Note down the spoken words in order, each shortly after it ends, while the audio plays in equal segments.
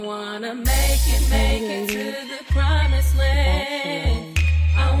Wanna make it to the promised land.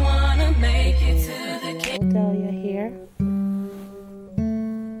 I wanna make it to the kingdom. Delia here,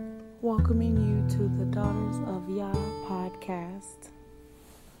 welcoming you to the Daughters of Yah podcast.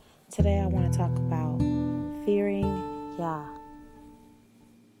 Today I want to talk about fearing Yah.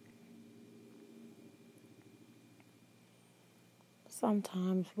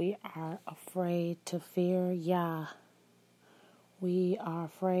 Sometimes we are afraid to fear Yah. We are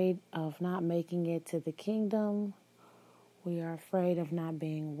afraid of not making it to the kingdom. We are afraid of not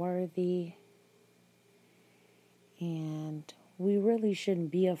being worthy. And we really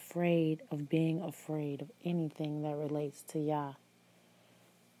shouldn't be afraid of being afraid of anything that relates to Yah.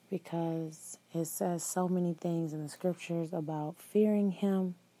 Because it says so many things in the scriptures about fearing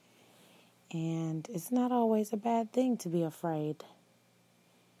Him. And it's not always a bad thing to be afraid.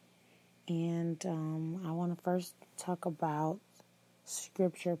 And I want to first talk about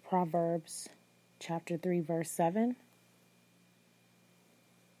scripture, Proverbs chapter 3, verse 7.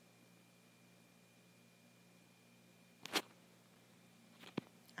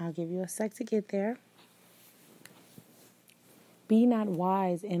 I'll give you a sec to get there. Be not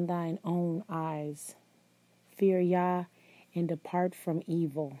wise in thine own eyes. Fear Yah and depart from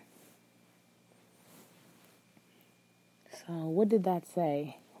evil. So what did that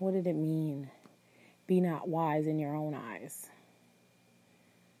say? What did it mean? Be not wise in your own eyes.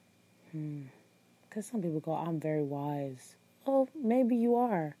 Because some people go, I'm very wise. Oh, maybe you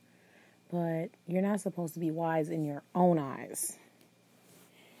are. But you're not supposed to be wise in your own eyes.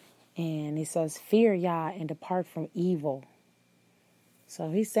 And he says, fear Yah and depart from evil.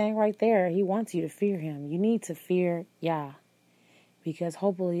 So he's saying right there, he wants you to fear him. You need to fear Yah. Because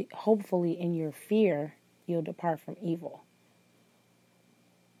hopefully in your fear, you'll depart from evil.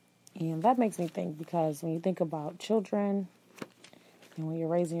 And that makes me think, because when you think about children, and when you're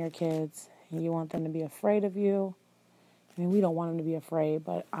raising your kids, and you want them to be afraid of you, I mean, we don't want them to be afraid,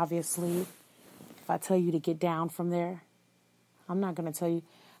 but obviously, if I tell you to get down from there, I'm not going to tell you,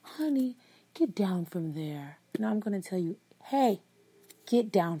 honey, get down from there. No, I'm going to tell you, hey, get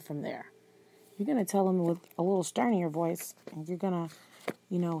down from there. You're going to tell them with a little stern in your voice, and you're going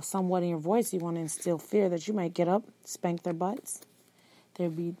to, somewhat in your voice, you want to instill fear that you might get up, spank their butts.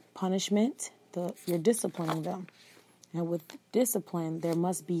 There'd be punishment. You're disciplining them. And with discipline, there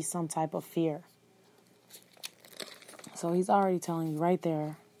must be some type of fear. So he's already telling you right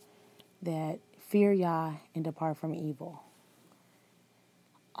there that fear Yah and depart from evil.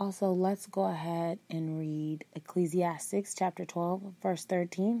 Also, let's go ahead and read Ecclesiastes chapter 12, verse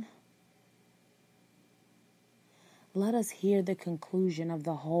 13. Let us hear the conclusion of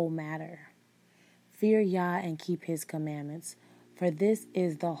the whole matter. Fear Yah and keep his commandments, for this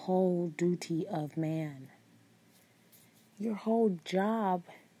is the whole duty of man. Your whole job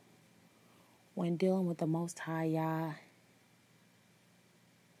when dealing with the Most High Yah,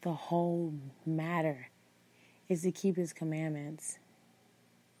 the whole matter is to keep his commandments.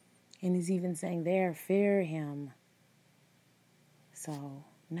 And he's even saying there, fear him. So,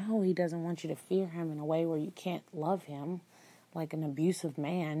 no, he doesn't want you to fear him in a way where you can't love him, like an abusive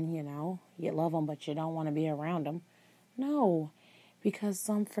man, You love him, but you don't want to be around him. No, because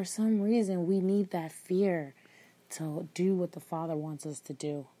for some reason we need that fear to do what the Father wants us to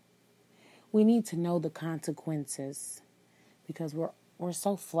do. We need to know the consequences, because we're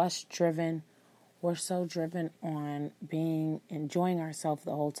so flesh-driven. We're so driven on enjoying ourselves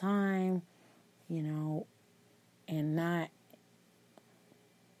the whole time, and not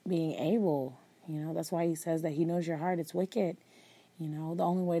being able, That's why he says that he knows your heart, it's wicked. The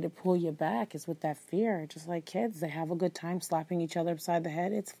only way to pull you back is with that fear. Just like kids, they have a good time slapping each other upside the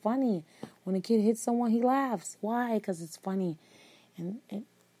head. It's funny. When a kid hits someone, he laughs. Why? Because it's funny. And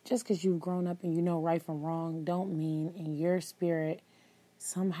just because you've grown up and you know right from wrong, don't mean in your spirit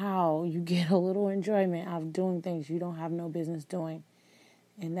somehow you get a little enjoyment out of doing things you don't have no business doing.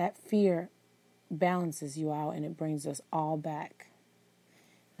 And that fear balances you out, and it brings us all back.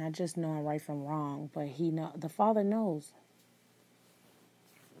 Not just knowing right from wrong, but the Father knows.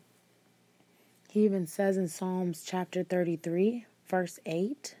 He even says in Psalms chapter 33, verse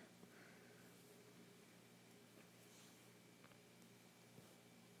 8,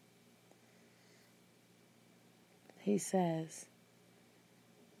 he says,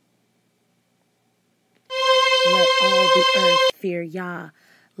 let all the earth fear Yah.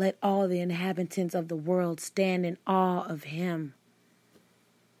 Let all the inhabitants of the world stand in awe of him.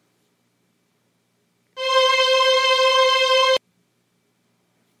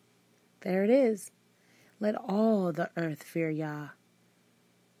 There it is. Let all the earth fear Yah.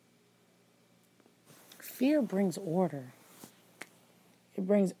 Fear brings order. It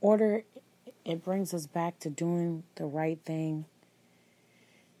brings order. It brings us back to doing the right thing.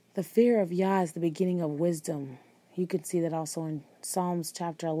 The fear of Yah is the beginning of wisdom. You can see that also in Psalms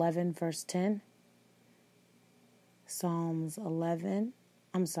chapter 11, verse 10. Psalms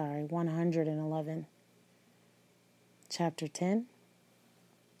 111, chapter 10.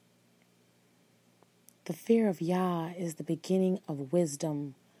 The fear of Yah is the beginning of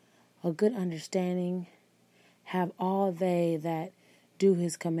wisdom. A good understanding have all they that do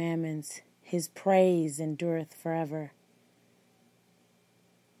his commandments. His praise endureth forever.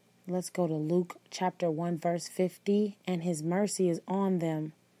 Let's go to Luke chapter 1, verse 50. And his mercy is on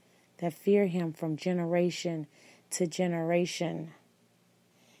them that fear him from generation to generation.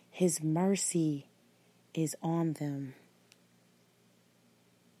 His mercy is on them.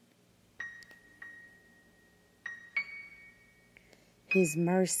 His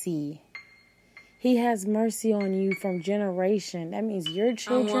mercy. He has mercy on you from generation. That means your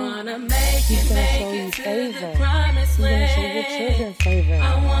children, he's going to show you favor. He's going to show your children favor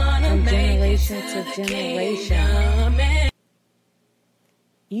from generation to generation.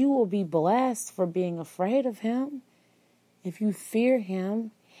 You will be blessed for being afraid of him. If you fear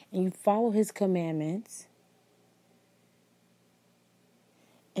him and you follow his commandments,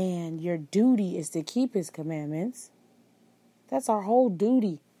 and your duty is to keep his commandments, that's our whole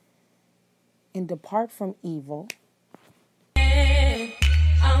duty. And depart from evil. Yes,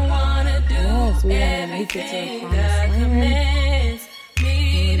 we want to make it to the promised land.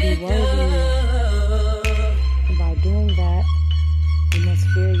 And be worthy. And by doing that, we must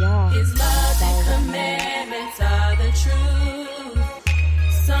fear Yah. His laws and commandments are the truth.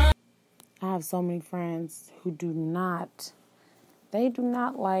 I have so many friends who do not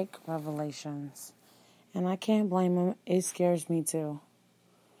like revelations. And I can't blame them. It scares me too.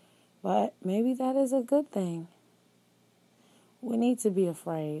 But maybe that is a good thing. We need to be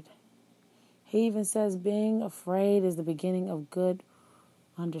afraid. He even says being afraid is the beginning of good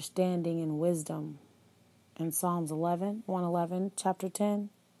understanding and wisdom. In Psalms 111, chapter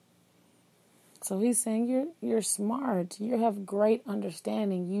 10. So he's saying you're smart. You have great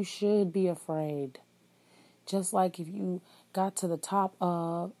understanding. You should be afraid. Just like if you got to the top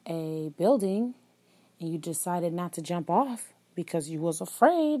of a building and you decided not to jump off because you was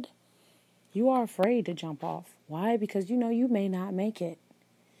afraid. You are afraid to jump off. Why? Because you know you may not make it.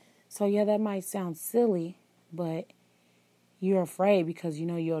 So yeah, that might sound silly, but you're afraid because you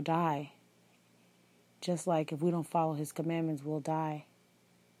know you'll die. Just like if we don't follow his commandments, we'll die.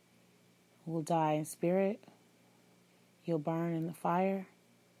 We'll die in spirit. You'll burn in the fire.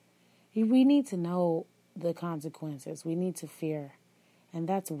 We need to know the consequences. We need to fear. And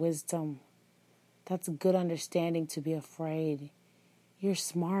that's wisdom. That's good understanding to be afraid. You're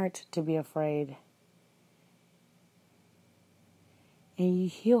smart to be afraid. And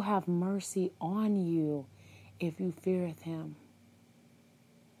he'll have mercy on you if you feareth him.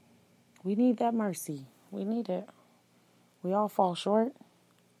 We need that mercy. We need it. We all fall short.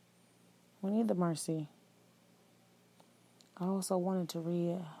 We need the mercy. I also wanted to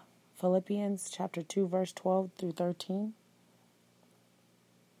read Philippians chapter 2, verse 12 through 13.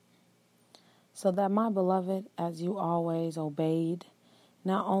 So that my beloved, as you always obeyed,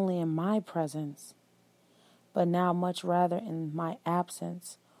 not only in my presence, but now much rather in my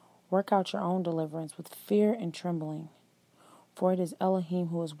absence, work out your own deliverance with fear and trembling. For it is Elohim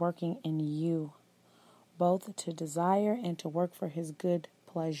who is working in you, both to desire and to work for his good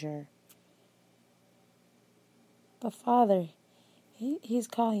pleasure. The Father, he's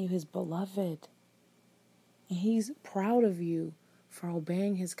calling you his beloved. And he's proud of you for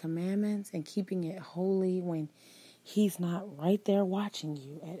obeying his commandments and keeping it holy when he's not right there watching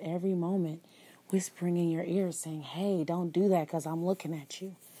you at every moment, whispering in your ear saying, hey, don't do that because I'm looking at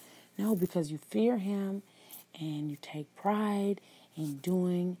you. No, because you fear him and you take pride in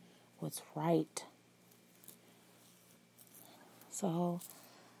doing what's right. So,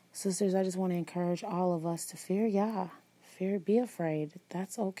 sisters, I just want to encourage all of us to fear Yah. Be afraid.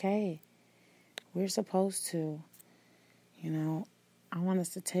 That's okay. We're supposed to. I want us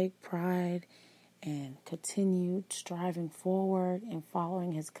to take pride and continue striving forward and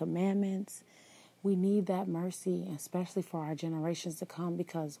following his commandments. We need that mercy, especially for our generations to come,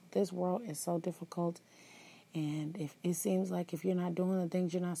 because this world is so difficult. And if it seems like if you're not doing the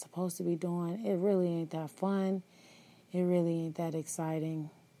things you're not supposed to be doing, it really ain't that fun. It really ain't that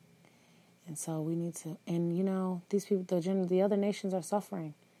exciting. And so we need to, and these people, the other nations are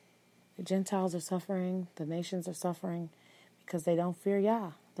suffering. The Gentiles are suffering. The nations are suffering because they don't fear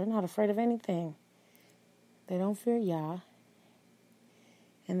Yah. They're not afraid of anything. They don't fear Yah.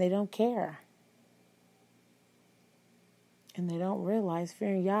 And they don't care. And they don't realize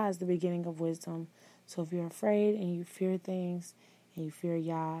fearing Yah is the beginning of wisdom. So if you're afraid and you fear things and you fear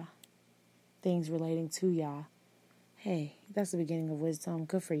Yah, things relating to Yah, hey, that's the beginning of wisdom.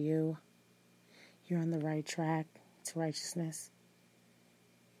 Good for you. You're on the right track to righteousness.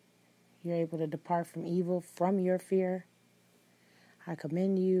 You're able to depart from evil from your fear. I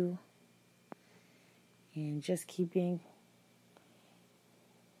commend you. And just keep being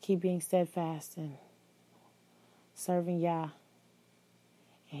steadfast and serving Yah.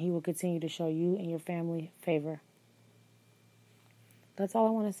 And He will continue to show you and your family favor. That's all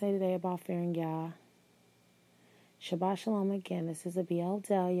I want to say today about fearing Yah. Shabbat Shalom again. This is Abiel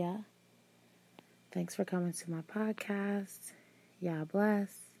Delia. Thanks for coming to my podcast. Yah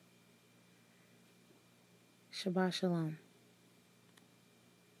bless. Shabbat Shalom.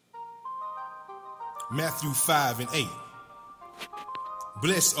 Matthew 5:8.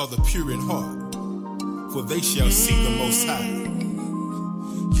 Blessed are the pure in heart, for they shall see the Most High.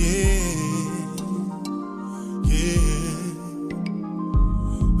 Yeah, yeah.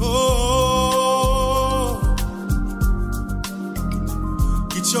 Oh,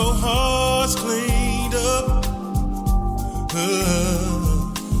 get your hearts cleaned up.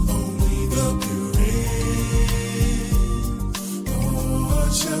 Only the pure in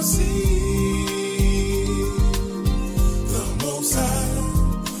heart shall see.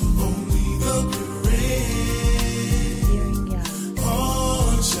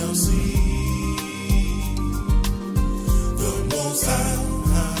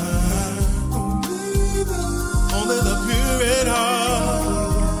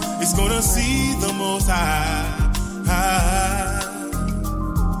 See the Most High.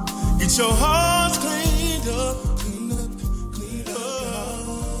 Get your hearts cleaned up,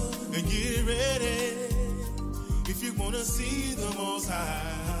 and get ready if you want to see the Most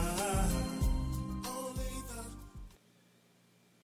High.